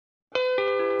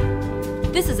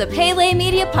This is a Pele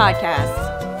Media podcast.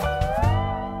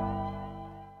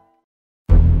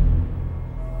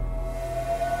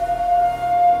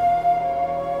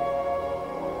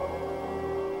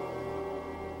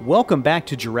 Welcome back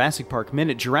to Jurassic Park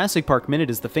Minute. Jurassic Park Minute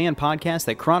is the fan podcast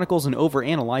that chronicles and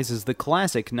overanalyzes the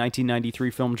classic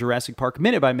 1993 film Jurassic Park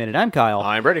minute by minute. I'm Kyle.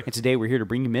 I'm Brady. And today we're here to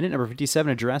bring you minute number 57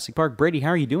 of Jurassic Park. Brady, how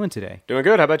are you doing today? Doing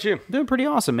good. How about you? Doing pretty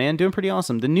awesome, man. Doing pretty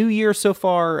awesome. The new year so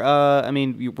far,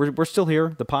 we're still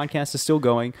here. The podcast is still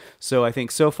going. So I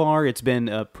think so far it's been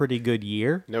a pretty good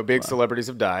year. No big celebrities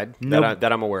have died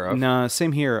that I'm aware of. No,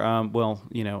 same here.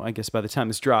 I guess by the time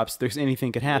this drops, there's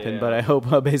anything could happen. But I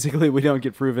hope basically we don't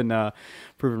get proven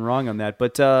wrong on that.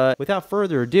 But without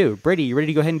further ado, Brady, you ready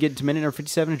to go ahead and get into minute number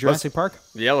 57 of Jurassic Park?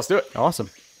 Yeah, let's do it.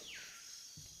 Awesome.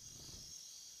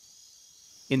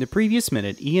 In the previous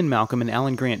minute, Ian Malcolm and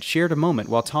Alan Grant shared a moment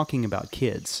while talking about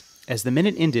kids. As the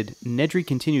minute ended, Nedry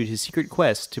continued his secret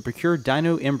quest to procure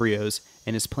dino embryos,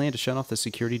 and his plan to shut off the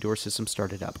security door system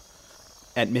started up.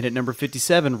 At minute number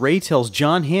 57, Ray tells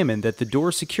John Hammond that the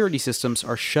door security systems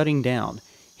are shutting down.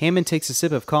 Hammond takes a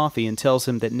sip of coffee and tells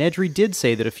him that Nedry did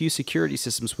say that a few security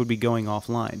systems would be going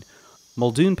offline.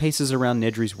 Muldoon paces around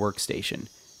Nedry's workstation.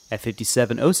 At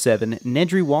 57:07,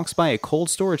 Nedry walks by a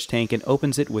cold storage tank and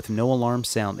opens it with no alarm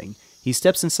sounding. He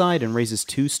steps inside and raises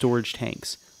two storage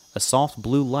tanks. A soft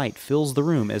blue light fills the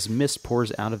room as mist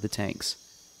pours out of the tanks.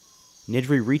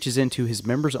 Nedry reaches into his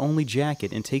members-only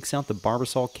jacket and takes out the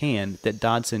Barbasol can that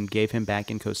Dodson gave him back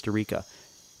in Costa Rica.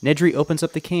 Nedry opens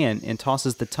up the can and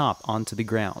tosses the top onto the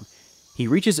ground. He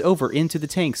reaches over into the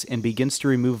tanks and begins to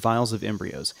remove vials of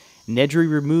embryos.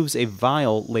 Nedry removes a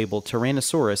vial labeled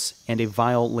Tyrannosaurus and a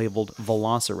vial labeled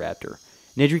Velociraptor.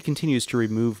 Nedry continues to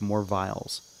remove more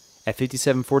vials. At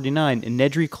 57:49,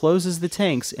 Nedry closes the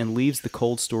tanks and leaves the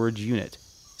cold storage unit,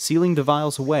 sealing the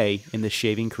vials away in the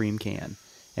shaving cream can.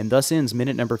 And thus ends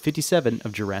minute number 57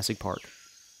 of Jurassic Park.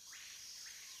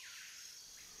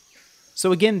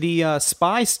 So again, the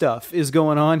spy stuff is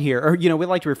going on here, or we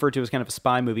like to refer to as kind of a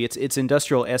spy movie. It's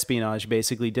industrial espionage,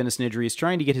 basically. Dennis Nedry is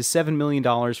trying to get his $7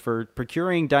 million for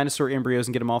procuring dinosaur embryos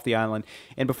and get them off the island.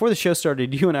 And before the show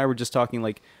started, you and I were just talking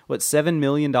 $7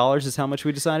 million is how much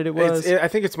we decided it was? I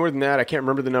think it's more than that. I can't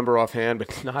remember the number offhand,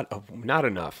 but not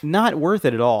enough. Not worth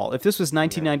it at all. If this was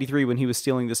 1993 when he was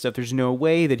stealing this stuff, there's no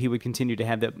way that he would continue to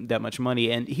have that much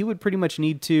money. And he would pretty much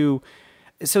need to...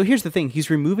 So here's the thing. He's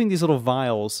removing these little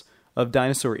vials of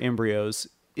dinosaur embryos.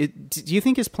 Do you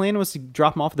think his plan was to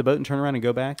drop them off the boat and turn around and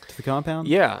go back to the compound?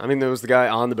 Yeah, I mean, there was the guy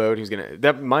on the boat. He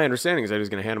was my understanding is that he was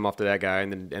gonna hand him off to that guy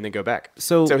and then go back.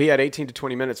 So he had 18 to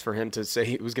 20 minutes for him to say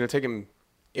it was gonna take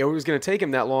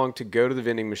him that long to go to the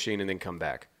vending machine and then come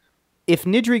back. If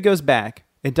Nedry goes back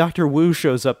and Dr. Wu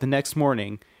shows up the next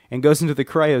morning and goes into the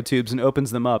cryotubes and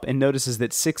opens them up and notices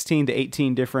that 16 to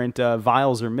 18 different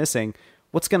vials are missing,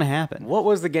 what's gonna happen? What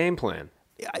was the game plan?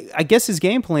 I guess his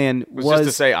game plan was just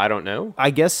to say, I don't know? I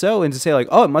guess so, and to say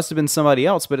it must have been somebody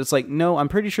else, but it's no, I'm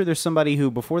pretty sure there's somebody who,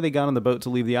 before they got on the boat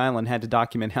to leave the island, had to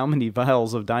document how many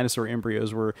vials of dinosaur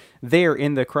embryos were there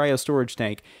in the cryo storage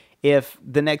tank. If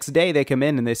the next day they come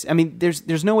in and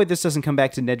there's no way this doesn't come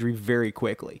back to Nedry very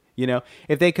quickly.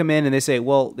 If they come in and they say,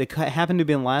 well, it happened to have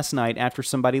been last night after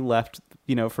somebody left,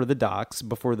 for the docks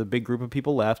before the big group of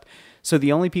people left. So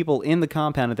the only people in the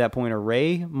compound at that point are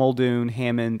Ray, Muldoon,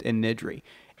 Hammond, and Nedry.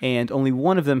 And only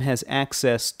one of them has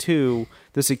access to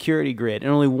the security grid. And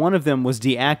only one of them was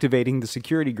deactivating the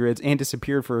security grids and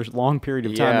disappeared for a long period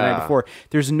of time the night before.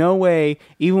 There's no way,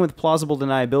 even with plausible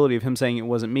deniability of him saying it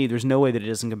wasn't me, there's no way that it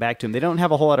doesn't come back to him. They don't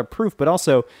have a whole lot of proof, but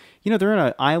also, they're in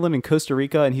an island in Costa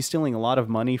Rica, and he's stealing a lot of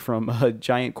money from a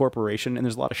giant corporation, and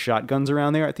there's a lot of shotguns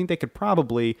around there. I think they could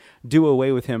probably do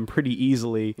away with him pretty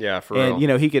easily. Yeah, for real.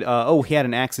 And, he could, he had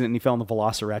an accident and he fell in the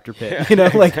Velociraptor pit.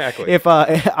 Exactly. If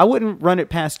I wouldn't run it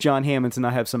past John Hammond and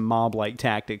not have some mob-like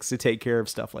tactics to take care of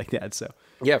stuff like that, so...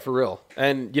 Yeah, for real.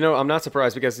 And, I'm not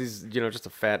surprised because he's, just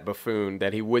a fat buffoon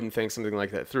that he wouldn't think something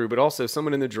like that through. But also,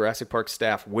 someone in the Jurassic Park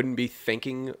staff wouldn't be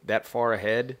thinking that far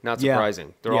ahead. Not surprising.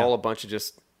 Yeah. They're all a bunch of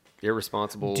just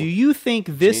irresponsible Do you think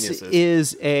this geniuses.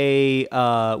 Is a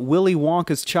Willy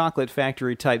Wonka's Chocolate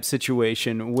Factory type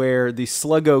situation where the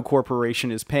Sluggo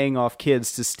Corporation is paying off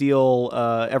kids to steal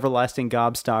everlasting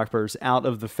gobstoppers out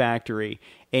of the factory,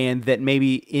 and that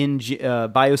maybe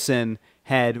Biosyn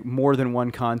had more than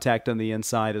one contact on the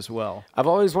inside as well? I've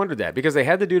always wondered that because they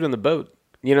had the dude on the boat.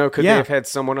 Could they have had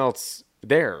someone else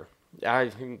there?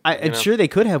 I'm sure they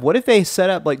could have. What if they set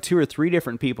up 2 or 3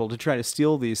 different people to try to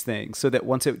steal these things so that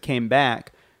once it came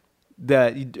back,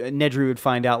 that Nedry would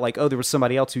find out, like, oh, there was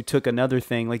somebody else who took another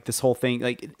thing, like this whole thing.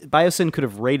 Like, Biosyn could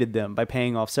have raided them by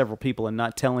paying off several people and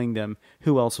not telling them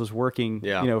who else was working,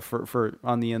 for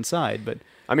on the inside. But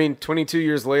I mean, 22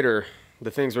 years later, the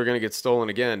things were going to get stolen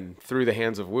again through the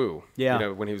hands of Wu. Yeah.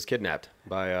 When he was kidnapped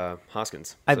by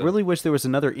Hoskins. I really wish there was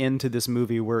another end to this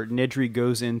movie where Nedry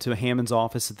goes into Hammond's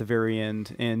office at the very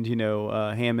end, and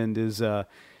Hammond is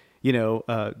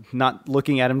not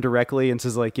looking at him directly and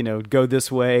says, like, go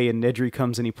this way. And Nedry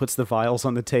comes and he puts the vials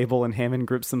on the table and Hammond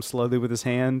grips them slowly with his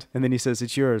hand. And then he says,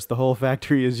 it's yours. The whole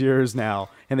factory is yours now.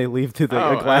 And they leave through a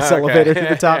glass elevator to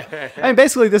the top. I mean,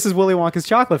 basically, this is Willy Wonka's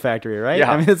chocolate factory, right?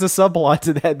 Yeah. I mean, it's a subplot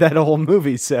to that whole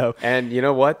movie. So, and you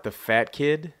know what? The fat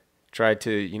kid tried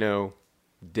to,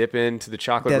 dip into the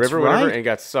chocolate river or whatever and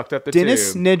got sucked up the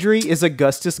Dennis tube. Nedry is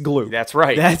Augustus Gloop. That's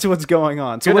right. That's what's going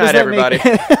on. So Good what night, does that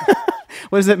everybody.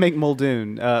 What does that make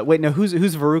Muldoon? Wait, no, who's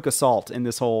Veruca Salt in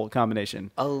this whole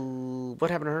combination? Oh, what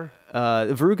happened to her?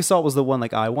 Veruca Salt was the one,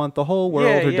 like, I want the whole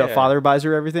world. Her father buys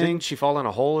her everything. Didn't she fall in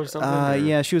a hole or something?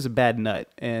 Yeah, she was a bad nut,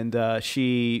 and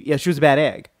she was a bad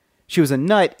egg. She was a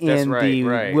nut in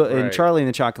in Charlie and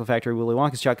the Chocolate Factory, Willy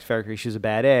Wonka's Chocolate Factory. She was a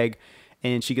bad egg,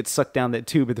 and she gets sucked down that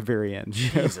tube at the very end.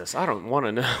 Jesus, I don't want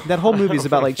to know. That whole movie is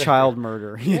about, like, child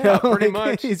murder. Yeah, pretty like,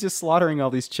 much. He's just slaughtering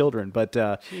all these children. But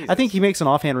I think he makes an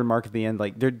offhand remark at the end,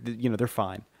 like, they're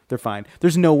fine. They're fine.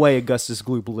 There's no way Augustus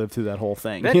Gloop lived through that whole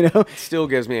thing. That still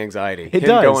gives me anxiety. It Him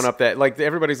does. Going up that, like,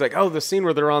 everybody's like, oh, the scene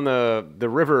where they're on the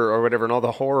river or whatever, and all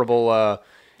the horrible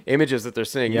images that they're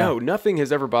seeing. Yeah. No, nothing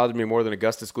has ever bothered me more than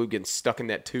Augustus Gloop getting stuck in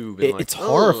that tube. And It's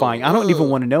horrifying. I don't even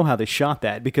want to know how they shot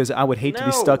that, because I would hate to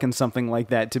be stuck in something like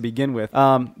that to begin with.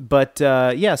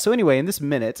 So anyway, in this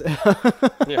minute,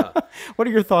 what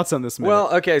are your thoughts on this minute?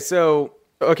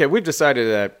 Well, we've decided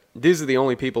that these are the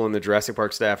only people in the Jurassic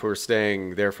Park staff who are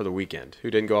staying there for the weekend,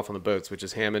 who didn't go off on the boats, which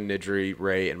is Hammond, Nedry,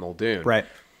 Ray, and Muldoon. Right.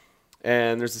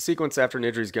 And there's a sequence after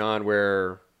Nedry's gone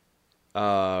where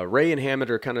Ray and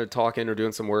Hammond are kind of talking or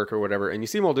doing some work or whatever, and you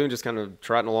see Muldoon just kind of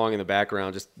trotting along in the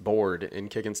background, just bored and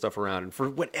kicking stuff around. And for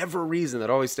whatever reason, that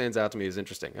always stands out to me as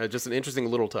interesting. Just an interesting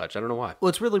little touch. I don't know why. Well,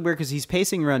 it's really weird because he's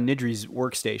pacing around Nedry's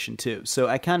workstation too, so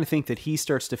I kind of think that he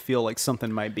starts to feel like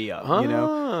something might be up.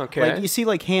 Okay. Like, you see,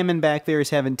 like, Hammond back there is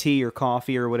having tea or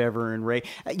coffee or whatever, and Ray.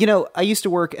 I used to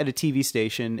work at a TV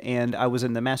station, and I was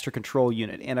in the master control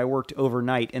unit, and I worked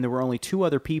overnight, and there were only two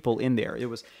other people in there. It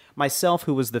was myself,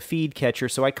 who was the feed catcher,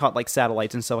 so I caught, like,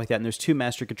 satellites and stuff like that, and there's two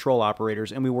master control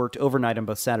operators, and we worked overnight on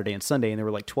both Saturday and Sunday, and they were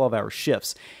like 12-hour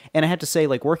shifts. And I have to say,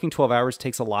 like, working 12 hours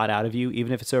takes a lot out of you,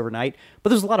 even if it's overnight, but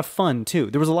there's a lot of fun too.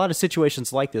 There was a lot of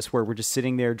situations like this where we're just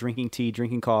sitting there drinking tea,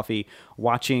 drinking coffee,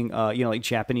 watching like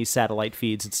Japanese satellite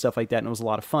feeds and stuff like that, and it was a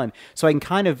lot of fun. So I can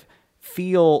kind of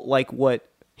feel like what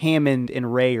Hammond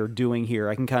and Ray are doing here.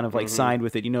 I can kind of, like, side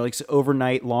with it. Like, it's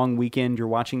overnight, long weekend, you're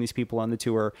watching these people on the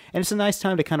tour, and it's a nice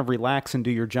time to kind of relax and do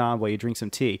your job while you drink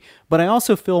some tea. But I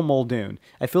also feel Muldoon.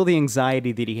 I feel the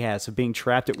anxiety that he has of being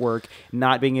trapped at work,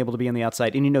 not being able to be on the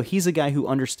outside. And, he's a guy who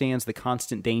understands the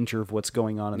constant danger of what's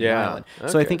going on the island.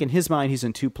 So I think in his mind, he's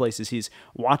in two places. He's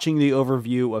watching the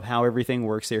overview of how everything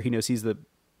works there. He knows he's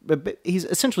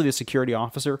essentially the security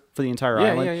officer for the entire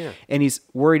island. And he's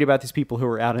worried about these people who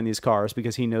are out in these cars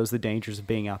because he knows the dangers of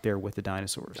being out there with the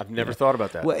dinosaurs. I've never thought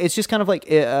about that. Well, it's just kind of like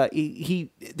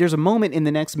there's a moment in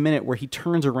the next minute where he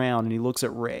turns around and he looks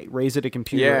at Ray. Ray's at a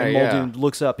computer, and Muldoon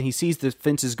looks up and he sees the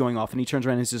fences going off, and he turns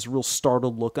around and has this real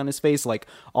startled look on his face, like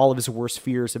all of his worst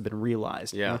fears have been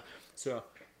realized. Yeah. So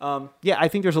I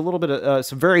think there's a little bit of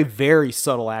some very, very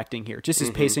subtle acting here. Just his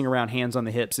pacing around, hands on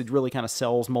the hips, it really kind of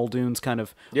sells Muldoon's kind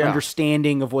of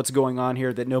understanding of what's going on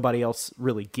here that nobody else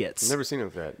really gets. I've never seen it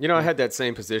with that. I had that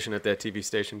same position at that TV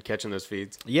station, catching those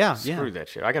feeds. Screw that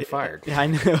shit. I got fired. I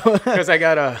know. Because I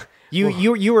got a...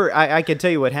 You were I can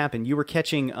tell you what happened. You were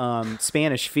catching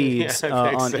Spanish feeds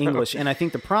on English, and I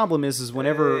think the problem is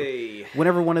whenever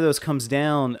one of those comes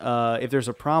down, if there's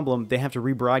a problem, they have to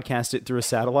rebroadcast it through a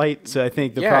satellite. So I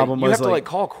think the problem was, you have to like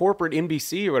call corporate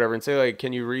NBC or whatever and say, like,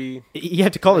 can you You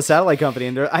have to call the satellite company,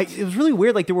 and it was really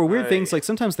weird. Like, there were weird things, like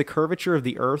sometimes the curvature of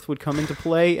the Earth would come into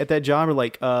play at that job, or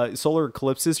like solar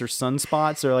eclipses or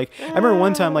sunspots, or like I remember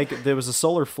one time, like, there was a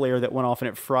solar flare that went off and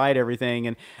it fried everything,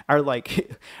 and our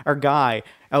guy,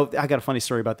 I got a funny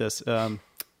story about this.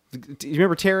 Do you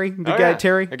remember Terry? The guy yeah.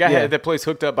 Terry? The guy had that place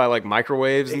hooked up by like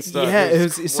microwaves and stuff. Yeah,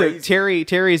 so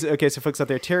Terry's okay. So folks out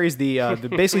there, Terry's the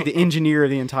basically the engineer of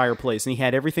the entire place, and he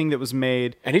had everything that was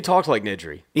made. And he talked like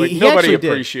Nedry. Like He nobody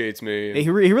actually appreciates me. He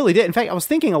really did. In fact, I was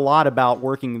thinking a lot about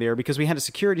working there because we had a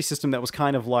security system that was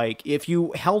kind of like if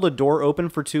you held a door open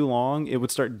for too long, it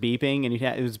would start beeping, and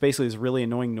it was basically this really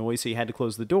annoying noise. So you had to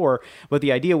close the door. But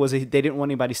the idea was they didn't want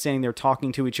anybody standing there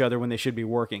talking to each other when they should be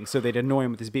working, so they'd annoy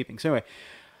him with his beeping. So anyway.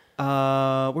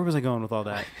 Where was I going with all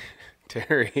that?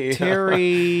 Terry.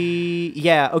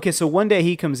 Yeah. Okay. So one day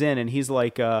he comes in and he's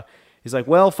like,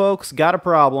 well, folks, got a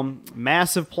problem.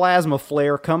 Massive plasma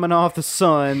flare coming off the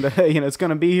sun. It's going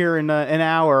to be here in an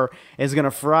hour. It's going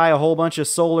to fry a whole bunch of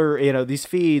solar, these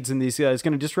feeds and these. It's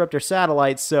going to disrupt our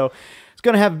satellites. So it's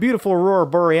going to have a beautiful aurora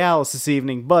borealis this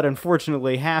evening. But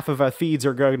unfortunately, half of our feeds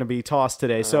are going to be tossed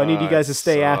today. So I need you guys to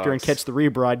stay after and catch the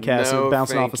rebroadcast and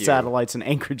bouncing off of satellites in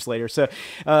Anchorage later. So,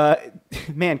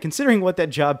 man, considering what that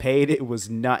job paid, it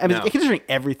was not. I mean, considering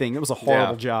everything, it was a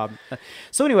horrible job.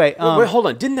 So anyway, wait, hold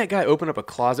on. Didn't that guy open up a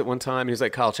closet one time? And he was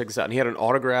like, "Kyle, check this out." And he had an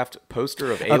autographed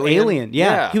poster of Alien.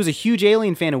 Yeah. He was a huge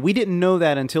Alien fan, and we didn't know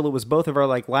that until it was both of our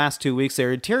last 2 weeks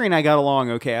there. Terry and I got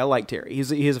along okay. I like Terry.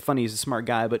 He's a smart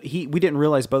guy, but we didn't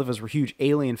realize both of us were huge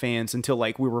Alien fans until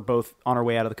we were both on our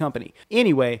way out of the company.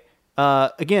 Anyway,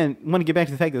 again, want to get back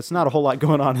to the fact that it's not a whole lot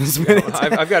going on in this minute.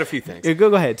 I've got a few things.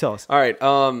 Go ahead, tell us. All right.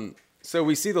 So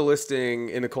we see the listing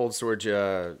in the cold storage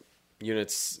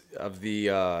units of the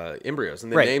embryos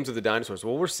and the names of the dinosaurs.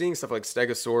 Well, we're seeing stuff like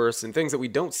Stegosaurus and things that we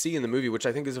don't see in the movie, which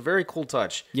I think is a very cool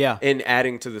touch. Yeah. In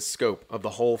adding to the scope of the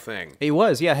whole thing. He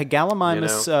was, yeah.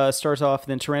 Gallimimus starts off,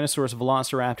 then Tyrannosaurus,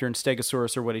 Velociraptor, and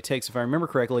Stegosaurus are what he takes, if I remember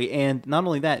correctly. And not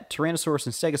only that, Tyrannosaurus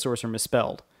and Stegosaurus are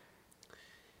misspelled.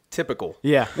 Typical.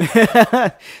 Yeah.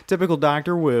 Typical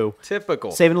Dr. Wu.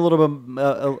 Typical. Saving a little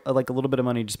bit of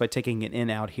money just by taking it in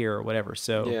out here or whatever.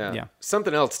 So, yeah.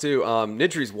 Something else, too.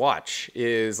 Nedry's watch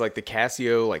is like the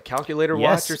Casio calculator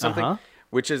watch or something,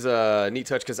 which is a neat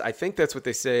touch because I think that's what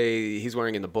they say he's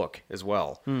wearing in the book as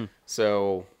well.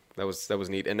 So that was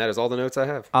neat. And that is all the notes I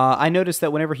have. I noticed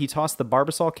that whenever he tossed the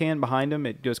Barbasol can behind him,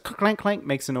 it goes clank, clank,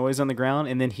 makes a noise on the ground,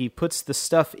 and then he puts the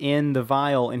stuff in the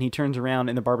vial, and he turns around,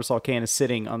 and the Barbasol can is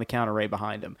sitting on the counter right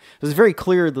behind him. So it's very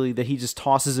clearly that he just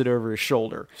tosses it over his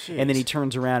shoulder, and then he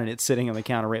turns around, and it's sitting on the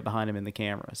counter right behind him in the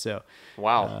camera. So,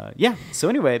 wow. Yeah. So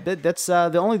anyway, that's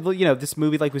the only, this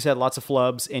movie, like we said, lots of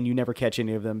flubs, and you never catch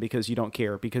any of them because you don't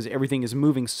care, because everything is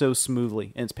moving so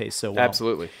smoothly and it's paced so well.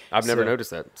 Absolutely. I've never noticed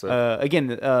that. So.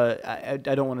 Again, I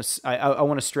don't want to. I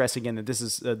want to stress again that this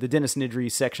is the Dennis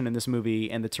Nedry section in this movie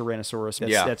and the Tyrannosaurus.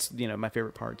 That's my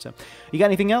favorite part. So, you got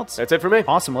anything else? That's it for me.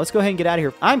 Awesome. Let's go ahead and get out of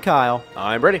here. I'm Kyle.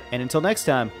 I'm Brady. And until next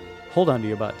time, hold on to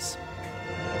your butts.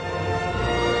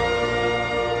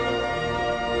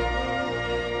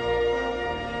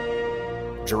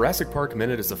 Jurassic Park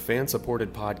Minute is a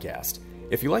fan-supported podcast.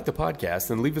 If you like the podcast,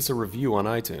 then leave us a review on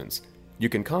iTunes. You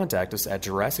can contact us at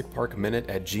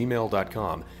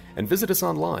JurassicParkMinute@gmail.com and visit us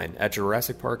online at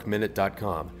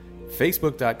JurassicParkMinute.com,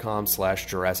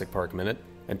 Facebook.com/JurassicParkMinute,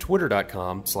 and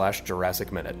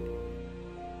Twitter.com/JurassicMinute.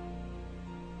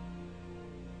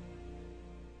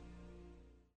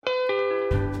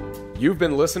 You've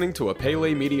been listening to a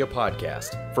Pele Media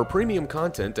podcast. For premium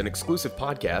content and exclusive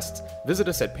podcasts, visit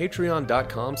us at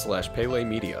Patreon.com/Pele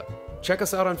Media. Check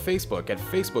us out on Facebook at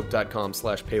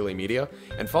Facebook.com/Pele Media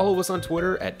and follow us on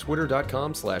Twitter at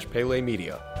Twitter.com/Pele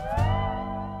Media.